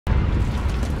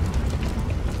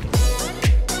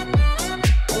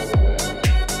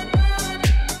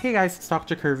Hey guys, it's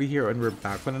Dr. Curvy here and we're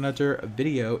back with another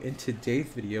video. In today's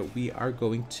video, we are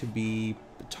going to be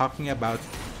talking about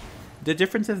the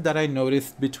differences that I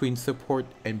noticed between support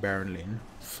and Baron Lane,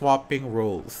 swapping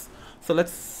roles. So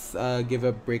let's give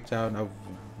a breakdown of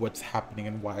what's happening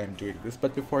and why I'm doing this.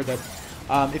 But before that,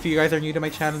 if you guys are new to my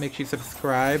channel, make sure you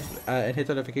subscribe and hit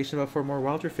the notification bell for more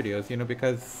Wild Rift videos, you know,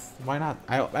 because why not?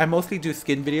 I mostly do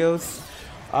skin videos.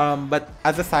 But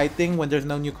as a side thing, when there's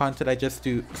no new content, I just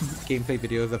do gameplay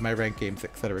videos of my ranked games,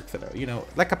 etc, etc. You know,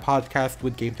 like a podcast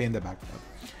with gameplay in the background.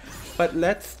 But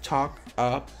let's talk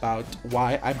about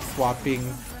why I'm swapping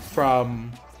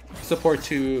from support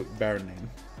to Baron Lane.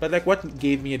 But like, what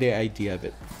gave me the idea of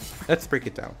it? Let's break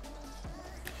it down.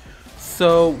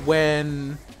 So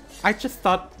when I just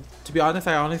thought, to be honest,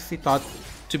 I honestly thought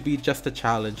to be just a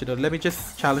challenge. You know, let me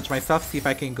just challenge myself, see if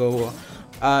I can go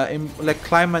like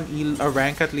climb a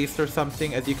rank at least or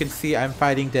something. As you can see, I'm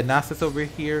fighting Denasus over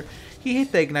here. He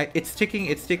hit the ignite. It's ticking,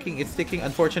 it's ticking, it's ticking.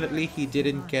 Unfortunately, he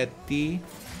didn't get the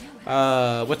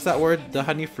what's that word? The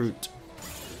honey fruit.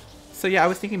 So yeah, I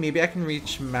was thinking maybe I can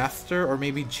reach master or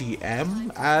maybe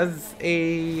GM as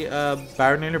a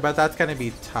Baron Laner, but that's gonna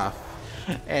be tough.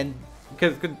 And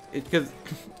because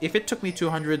if it took me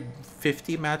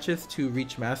 250 matches to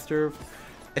reach master,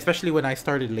 especially when I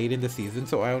started late in the season,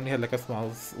 so I only had like a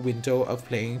small window of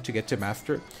playing to get to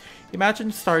master. Imagine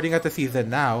starting at the season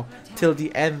now till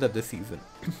the end of the season.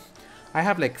 I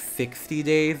have like 60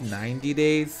 days, 90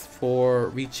 days for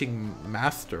reaching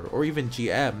master or even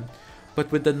GM, but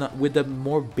with the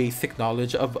more basic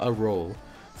knowledge of a role.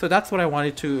 So that's what I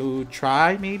wanted to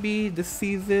try maybe this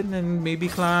season and maybe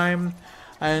climb.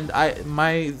 And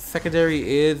my secondary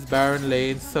is Baron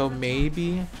Lane, so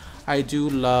maybe I do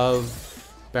love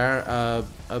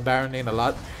Baron Lane a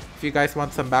lot. If you guys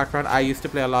want some background, I used to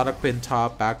play a lot of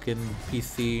Quintop back in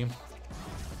PC.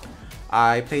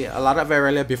 I play a lot of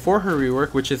Irelia before her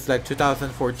rework, which is like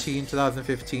 2014,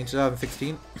 2015,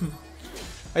 2016.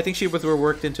 I think she was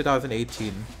reworked in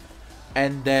 2018.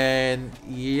 And then,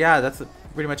 yeah, that's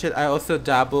pretty much it. I also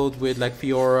dabbled with like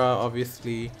Fiora,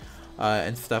 obviously,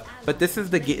 and stuff. But this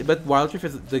is the game. But Wild Rift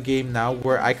is the game now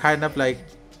where I kind of like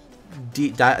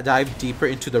dive deeper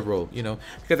into the role, you know,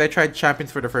 because I tried champions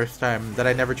for the first time that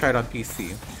I never tried on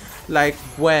PC, like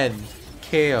Gwen,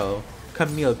 Kale,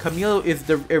 Camille. Camille is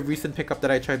a recent pickup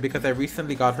that I tried because I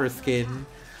recently got her skin,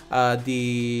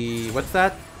 the what's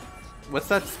that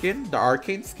skin, the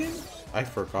arcane skin, I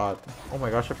forgot, oh my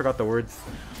gosh, I forgot the words.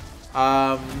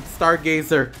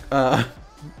 Stargazer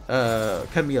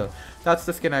Camille. That's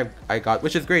the skin I got,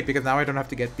 which is great because now I don't have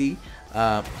to get the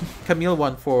Camille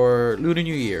one for Lunar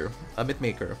New Year, a myth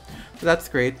maker. So that's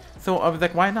great. So I was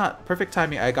like, why not? Perfect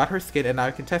timing. I got her skin and now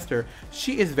I can test her.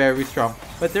 She is very strong,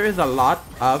 but there is a lot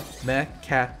of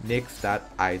mechanics that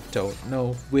I don't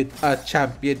know with a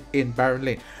champion in Baron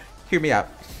Lane. Hear me out.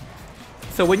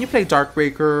 So when you play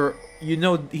Darkbreaker, you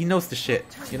know, he knows the shit.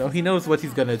 You know, he knows what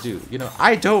he's gonna do. You know,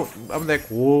 I don't. I'm like,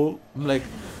 whoa. I'm like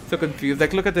so confused.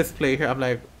 Like, look at this play here. I'm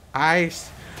like,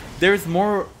 there's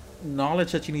more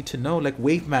knowledge that you need to know, like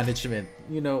wave management.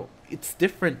 You know, it's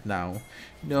different now.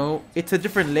 You know, it's a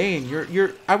different lane.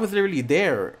 I was literally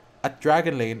there at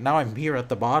Dragon Lane. Now I'm here at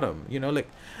the bottom. You know, like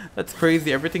that's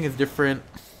crazy. Everything is different,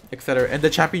 etc. And the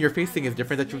champion you're facing is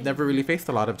different that you've never really faced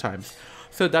a lot of times.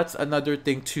 So that's another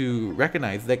thing to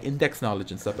recognize, like index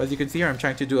knowledge and stuff. As you can see here, I'm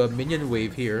trying to do a minion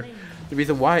wave here. The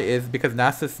reason why is because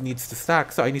Nasus needs to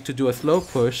stack, so I need to do a slow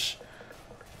push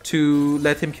to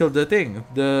let him kill the thing,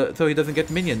 so he doesn't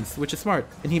get minions, which is smart.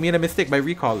 And he made a mistake by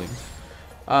recalling.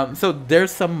 So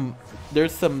there's some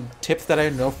tips that I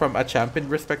know from a champion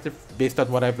perspective based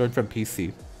on what I've learned from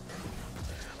PC.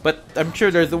 But I'm sure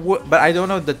there's but I don't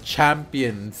know the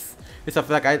champions and stuff.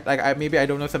 Like I maybe I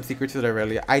don't know some secrets with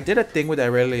Irelia. I did a thing with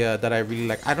Irelia that I really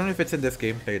like. I don't know if it's in this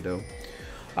gameplay though.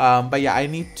 But yeah, I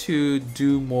need to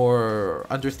do more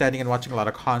understanding and watching a lot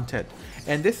of content.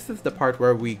 And this is the part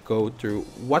where we go through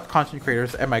what content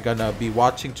creators am I gonna be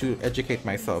watching to educate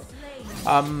myself.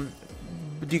 Do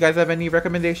you guys have any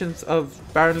recommendations of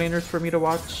Baron Laners for me to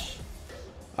watch?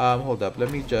 Hold up, let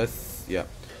me just, yeah.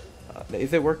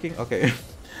 Is it working? Okay.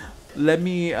 Let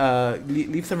me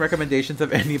leave some recommendations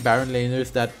of any Baron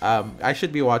Laners that I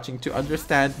should be watching to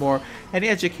understand more. Any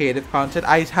educative content.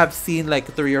 I have seen like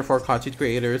 3 or 4 content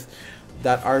creators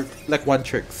that are like one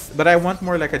tricks, but I want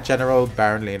more like a general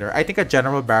Baron Laner. I think a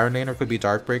general Baron Laner could be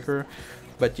Darkbreaker,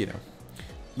 but yeah.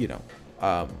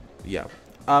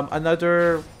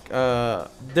 Another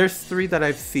there's 3 that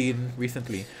I've seen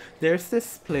recently. There's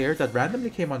this player that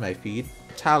randomly came on my feed,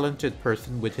 talented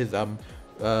person with his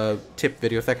tip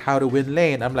videos like how to win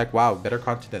lane. I'm like, wow, better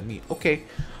content than me. Okay,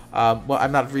 Well,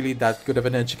 I'm not really that good of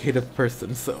an educated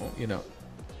person, so you know,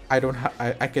 I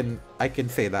can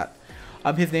say that.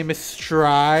 His name is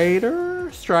Strider.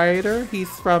 He's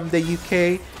from the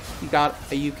UK. He got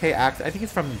a UK accent. I think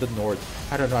he's from the north.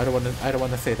 I don't know. I don't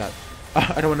want to say that.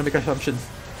 I don't want to make assumptions.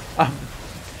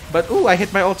 But ooh, I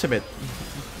hit my ultimate.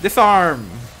 Disarm.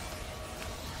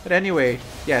 But anyway,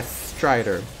 yes,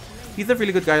 Strider. He's a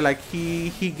really good guy. Like he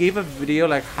gave a video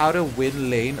like how to win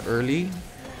lane early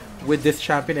with this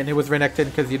champion, and it was Renekton,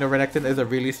 because you know Renekton is a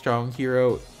really strong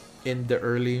hero in the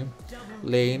early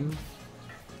lane.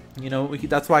 You know,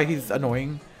 that's why he's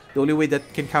annoying. The only way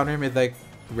that can counter him is like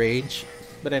rage.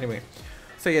 But anyway,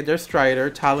 so yeah, there's Strider,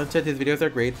 talented. His videos are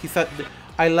great. He said,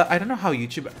 I don't know how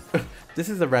YouTube. This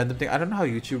is a random thing. I don't know how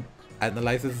YouTube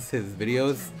analyzes his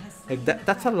videos. Like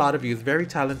that's a lot of views. Very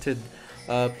talented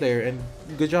player, and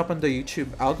good job on the YouTube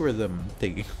algorithm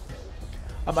thingy.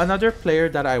 Another player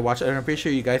that I watch, and I'm pretty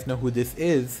sure you guys know who this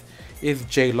is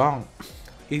Jae Long.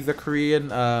 He's a Korean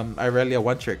Irelia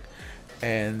one trick.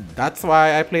 And that's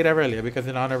why I played Irelia, because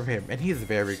in honor of him. And he's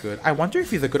very good. I wonder if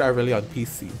he's a good Irelia on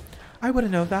PC. I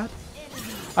wouldn't know that.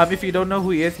 If you don't know who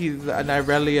he is, he's an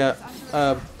Irelia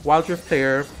Wild Rift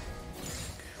player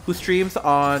who streams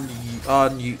on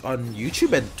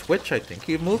YouTube and Twitch, I think.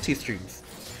 He multi-streams,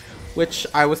 which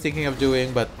I was thinking of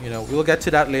doing, but you know, we'll get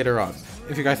to that later on.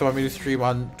 If you guys want me to stream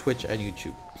on Twitch and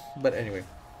YouTube. But anyway,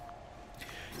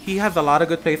 he has a lot of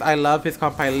good plays. I love his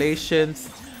compilations.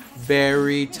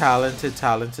 Very talented.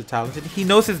 He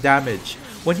knows his damage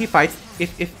when he fights.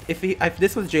 If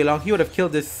this was Jae Long, he would have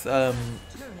killed this I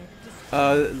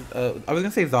was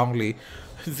gonna say Zhongli,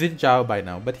 Xin Zhao by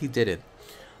now, but he didn't.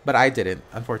 But I didn't,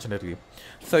 unfortunately.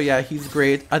 So yeah, he's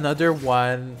great. Another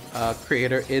one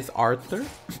creator is Arthur.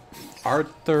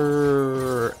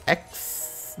 Arthur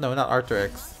X? No, not Arthur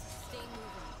X.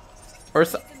 Or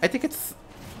so, I think it's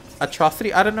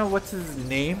Atrocity. I don't know what's his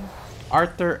name.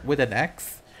 Arthur with an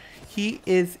X. He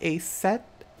is a Set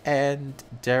and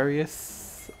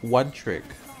Darius one trick,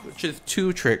 which is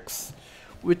 2 tricks,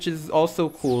 which is also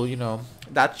cool. You know,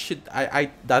 that should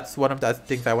that's one of the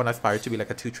things I want to aspire to, be like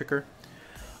a 2 tricker.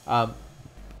 I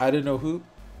don't know who,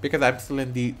 because I'm still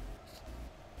in the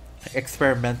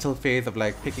experimental phase of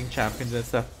like picking champions and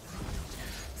stuff.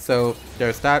 So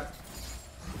there's that.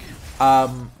 I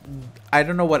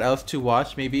don't know what else to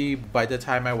watch. Maybe by the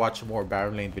time I watch more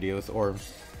Baron Lane videos or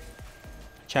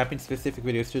champion specific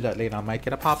videos to that lane, I might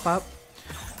get a pop-up,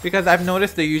 because I've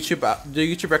noticed the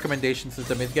YouTube recommendation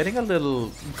system is getting a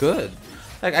little good.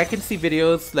 Like I can see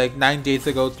videos like 9 days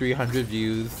ago 300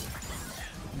 views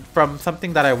from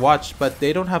something that I watched, but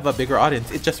they don't have a bigger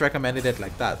audience. It just recommended it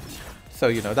like that. So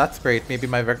you know, that's great. Maybe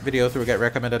my videos will get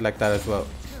recommended like that as well.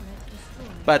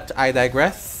 But I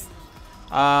digress.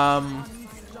 Now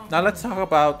let's talk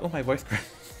about, oh, my voice cracked.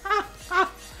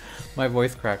 My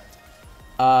voice cracked.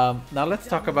 Now let's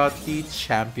talk about the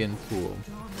champion pool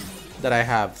that I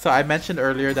have. So I mentioned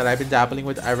earlier that I've been dabbling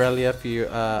with Irelia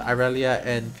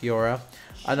and Fiora.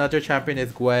 Another champion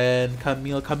is Gwen,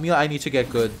 Camille. Camille, I need to get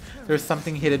good. There's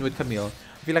something hidden with Camille.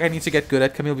 I feel like I need to get good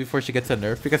at Camille before she gets a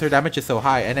nerf, because her damage is so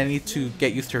high, and I need to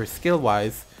get used to her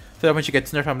skill-wise, so that when she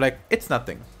gets nerfed, I'm like, it's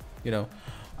nothing, you know.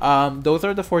 Those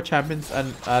are the 4 champions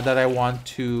that I want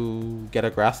to get a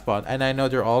grasp on, and I know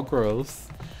they're all girls,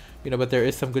 you know, but there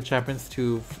is some good champions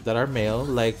too that are male,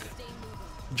 like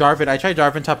Jarvan. I tried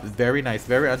Jarvan top, very nice,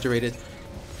 very underrated.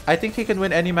 I think he can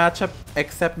win any matchup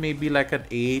except maybe like an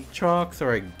Aatrox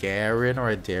or a Garen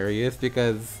or a Darius,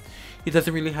 because he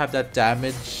doesn't really have that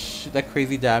damage, that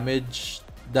crazy damage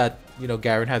that, you know,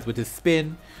 Garen has with his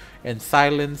spin and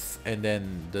silence, and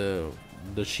then the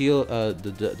shield,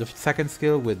 the second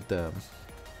skill with the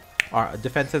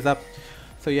defenses up.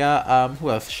 So yeah,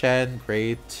 who else? Shen,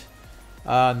 great.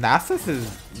 Nasus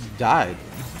is died.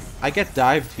 I get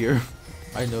dived here.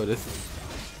 I noticed.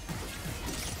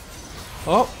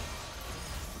 Oh,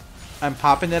 I'm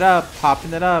popping it up,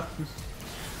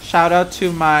 Shout out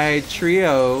to my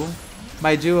trio,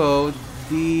 my duo.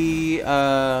 The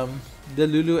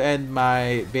Lulu and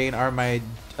my Vayne are my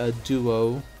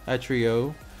duo, a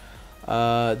trio.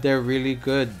 They're really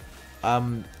good.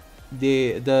 That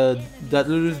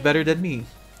Lulu's better than me,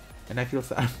 and I feel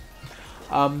sad.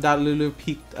 That Lulu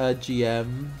peaked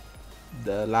GM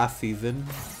the last season,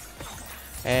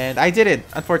 and I didn't,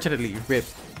 unfortunately. RIP.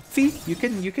 See, you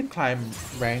can climb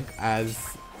rank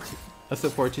as a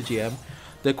support to GM.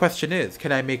 The question is,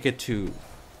 can I make it to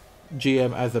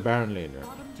GM as a Baron laner?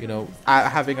 You know,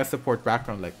 having a support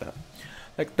background like that.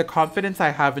 Like, the confidence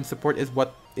I have in support is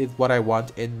what I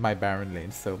want in my Baron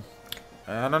lane. So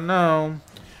I don't know.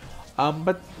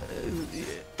 But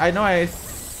I know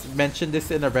mentioned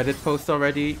this in a Reddit post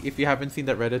already. If you haven't seen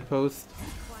that Reddit post,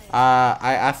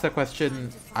 I asked the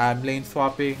question, I'm lane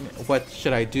swapping, what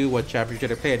should I do, what champion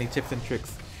should I play, any tips and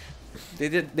tricks? They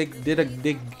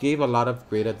gave a lot of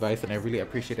great advice, and I really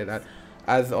appreciated that,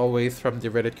 as always, from the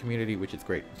Reddit community, which is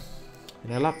great,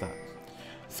 and I love that.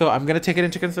 So I'm gonna take it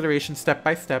into consideration step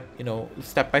by step, you know,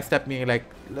 step by step, meaning like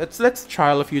let's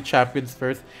trial a few champions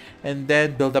first, and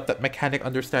then build up that mechanic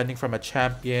understanding from a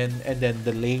champion, and then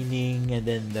the laning, and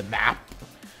then the map.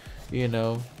 You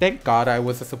know, thank God I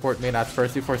was a support main at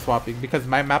first before swapping, because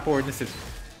my map awareness is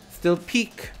still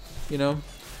peak. You know,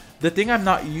 the thing I'm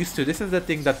not used to. This is the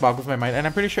thing that boggles my mind, and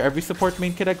I'm pretty sure every support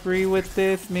main can agree with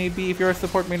this. Maybe if you're a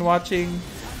support main watching,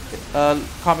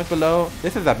 comment below.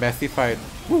 This is a messy fight.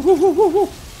 Woo, woo, woo, woo, woo.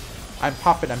 I'm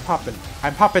popping,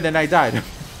 and I died.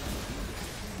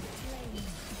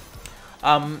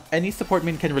 Any support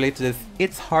main can relate to this.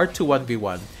 It's hard to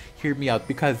 1v1. Hear me out,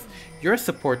 because you're a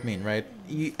support main, right?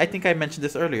 I think I mentioned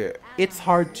this earlier. It's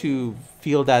hard to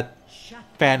feel that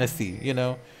fantasy, you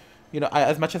know?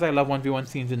 As much as I love 1v1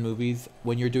 scenes in movies,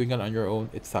 when you're doing it on your own,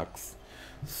 it sucks.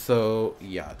 So,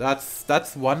 yeah,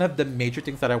 that's one of the major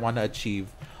things that I want to achieve.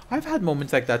 I've had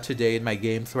moments like that today in my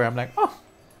games where I'm like, oh,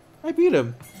 I beat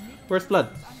him. First blood.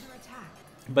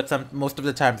 But most of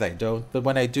the times I don't. But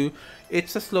when I do,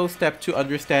 it's a slow step to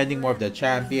understanding more of the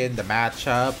champion, the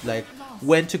matchup, like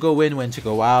when to go in, when to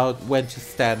go out, when to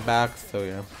stand back. So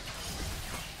yeah.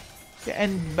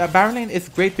 And Baron Lane is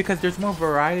great because there's more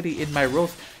variety in my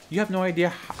roles. You have no idea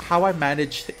how I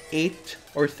managed 8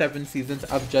 or 7 seasons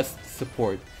of just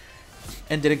support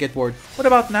and didn't get bored. What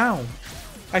about now?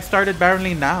 I started Baron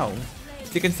Lane now.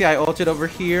 As you can see, I ulted over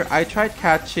here. I tried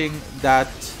catching that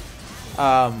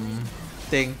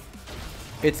thing.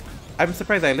 I'm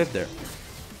surprised I lived there.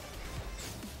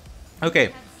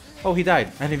 Okay. Oh, he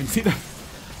died. I didn't even see that.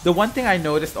 The one thing I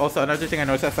noticed also, another thing I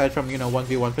noticed aside from,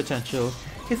 1v1 potential,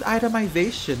 is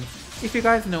itemization. If you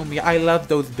guys know me, I love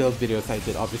those build videos I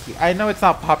did, obviously. I know it's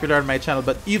not popular on my channel,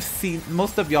 but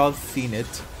most of y'all seen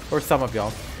it, or some of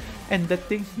y'all. And the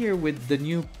thing here with the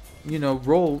new,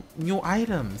 role, new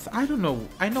items. I don't know.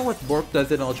 I know what Bork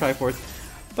does in All Triforce,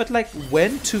 but like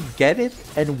when to get it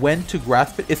and when to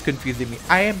grasp it is confusing me.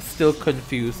 I am still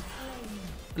confused.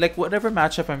 Like whatever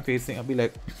matchup I'm facing, I'll be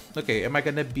like, okay, am I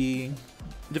gonna be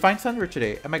Divine Sunderer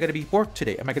today? Am I gonna be Bork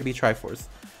today? Am I gonna be Triforce?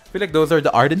 I feel like those are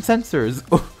the Ardent Sensors,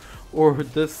 or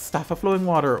the Staff of Flowing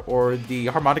Water, or the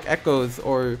Harmonic Echoes,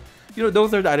 or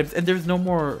those are the items, and there's no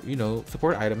more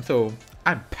support items. So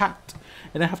I'm packed,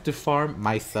 and I have to farm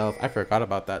myself. I forgot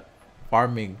about that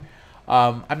farming.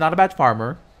 I'm not a bad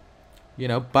farmer,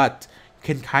 but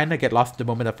can kind of get lost in the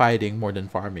moment of fighting more than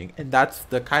farming, and that's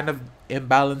the kind of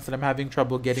imbalance that I'm having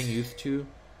trouble getting used to.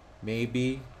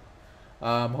 Maybe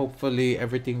hopefully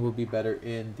everything will be better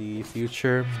in the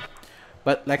future,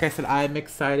 but like I said, I'm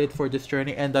excited for this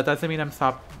journey, and that doesn't mean I'm gonna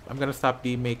stop I'm gonna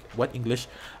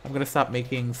stop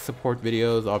making support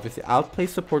videos. Obviously I'll play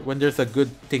support when there's a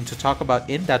good thing to talk about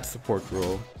in that support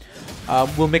role.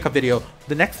 We'll make a video.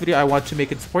 The next video I want to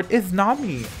make in support is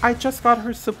Nami. I just got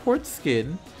her support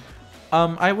skin.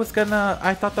 I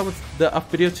thought that was the up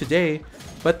video today,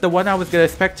 but the one I was gonna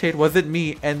spectate wasn't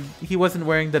me, and he wasn't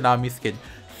wearing the Nami skin.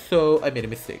 So I made a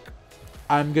mistake.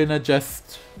 I'm gonna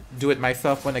just do it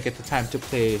myself when I get the time to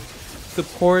play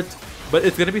support, but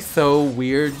it's gonna be so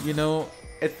weird,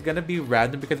 it's gonna be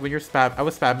random, because when I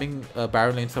was spamming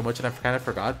Baron Lane so much and I kind of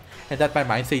forgot, and that my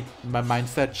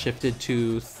mindset shifted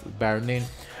to Baron Lane.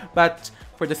 But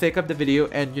for the sake of the video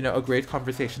and a great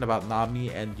conversation about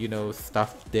Nami and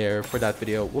stuff there for that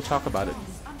video, we'll talk about it.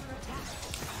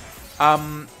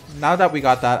 Now that we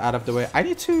got that out of the way, I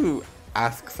need to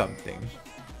ask something.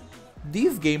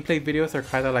 These gameplay videos are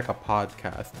kind of like a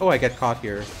podcast. Oh, I get caught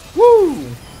here.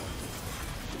 Woo!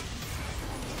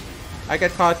 I get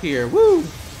caught here. Woo!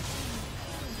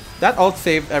 That ult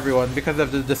saved everyone because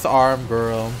of the disarm,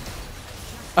 girl.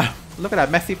 Look at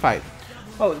that messy fight.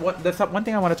 Oh, one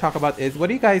thing I want to talk about is, what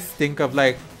do you guys think of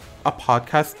like a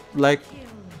podcast like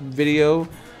video?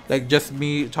 Like just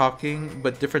me talking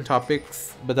but different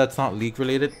topics, but that's not League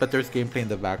related, but there's gameplay in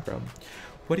the background.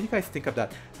 What do you guys think of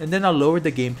that? And then I'll lower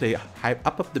the gameplay,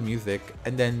 up the music,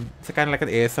 and then it's kind of like an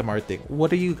ASMR thing. What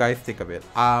do you guys think of it?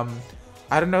 I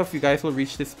don't know if you guys will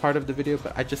reach this part of the video,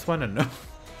 but I just want to know.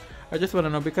 I just want to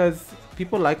know because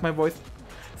people like my voice.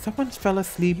 Someone fell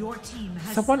asleep.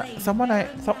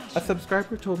 A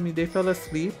subscriber told me they fell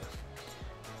asleep.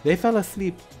 They fell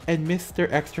asleep and missed their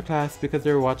extra class because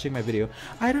they were watching my video.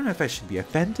 I don't know if I should be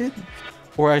offended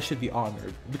or I should be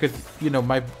honored, because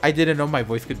I didn't know my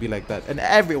voice could be like that, and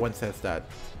everyone says that,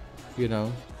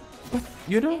 but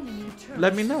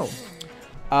let me know.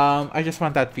 I just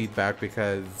want that feedback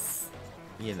because,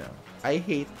 you know, I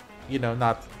hate,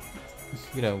 not,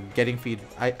 getting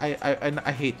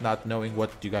I hate not knowing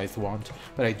what you guys want,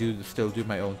 but I do still do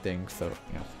my own thing. So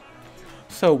yeah.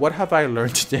 So what have I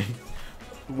learned today?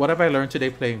 What have I learned today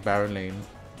playing Baron Lane?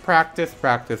 Practice,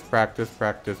 practice, practice,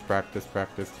 practice, practice,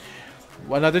 practice.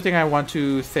 Another thing I want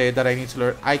to say that I need to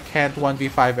learn, I can't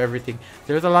 1v5 everything.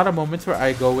 There's a lot of moments where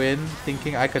I go in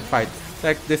thinking I could fight.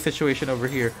 Like this situation over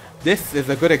here. This is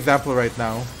a good example right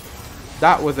now.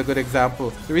 That was a good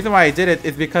example. The reason why I did it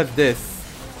is because this.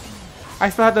 I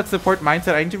still had that support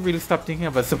mindset. I need to really stop thinking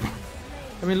about support.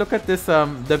 I mean, look at this.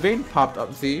 The vein popped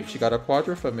up. See, she got a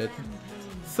quadra from it.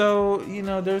 So,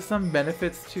 there's some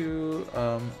benefits to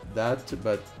that,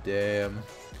 but damn.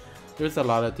 There's a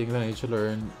lot of things I need to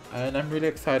learn, and I'm really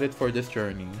excited for this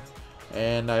journey.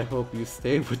 And I hope you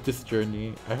stay with this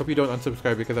journey. I hope you don't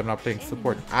unsubscribe because I'm not playing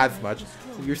support as much.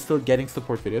 You're still getting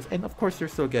support videos, and of course you're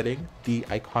still getting the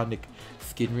iconic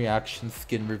skin reactions,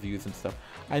 skin reviews and stuff.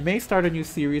 I may start a new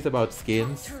series about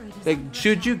skins. Like,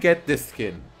 should you get this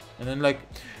skin? And then like,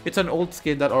 it's an old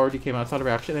skin that already came out, it's not a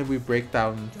reaction, and we break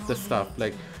down the stuff.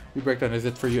 Like, we break down, is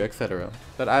it for you, etc.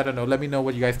 But I don't know, let me know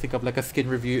what you guys think of like a skin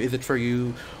review. Is it for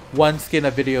you? One skin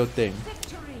a video thing.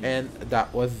 And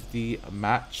that was the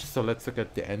match. So let's look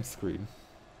at the end screen.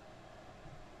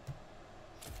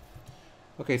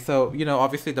 Okay, so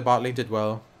obviously the bot lane did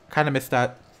well. Kind of missed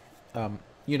that.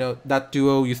 That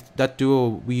duo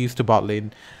we used to bot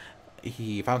lane.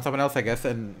 He found someone else, I guess,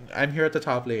 and I'm here at the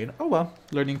top lane. Oh well,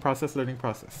 learning process, learning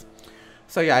process.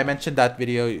 So yeah, I mentioned that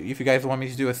video. If you guys want me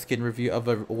to do a skin review of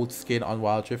an old skin on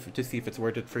Wild Rift to see if it's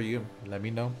worth it for you, let me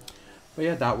know. But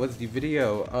yeah, that was the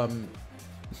video.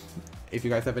 If you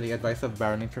guys have any advice of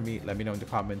Baroning for me, let me know in the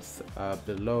comments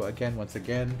below once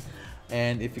again.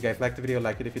 And if you guys like the video,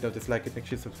 like it. If you don't dislike it, make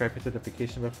sure you subscribe, hit the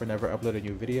notification bell for whenever I upload a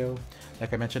new video.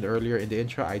 Like I mentioned earlier in the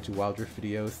intro, I do Wild Rift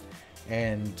videos,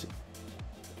 and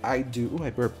I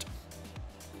burped.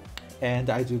 And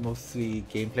I do mostly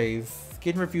gameplays.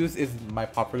 Skin reviews is my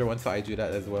popular one, so I do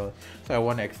that as well. So I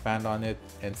want to expand on it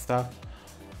and stuff.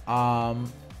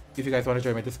 If you guys want to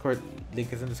join my Discord,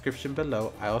 link is in the description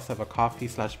below. I also have a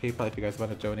Ko-fi/PayPal if you guys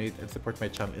want to donate and support my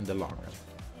channel in the long run.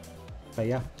 But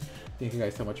yeah, thank you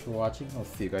guys so much for watching. I'll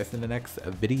see you guys in the next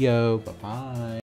video. Bye bye.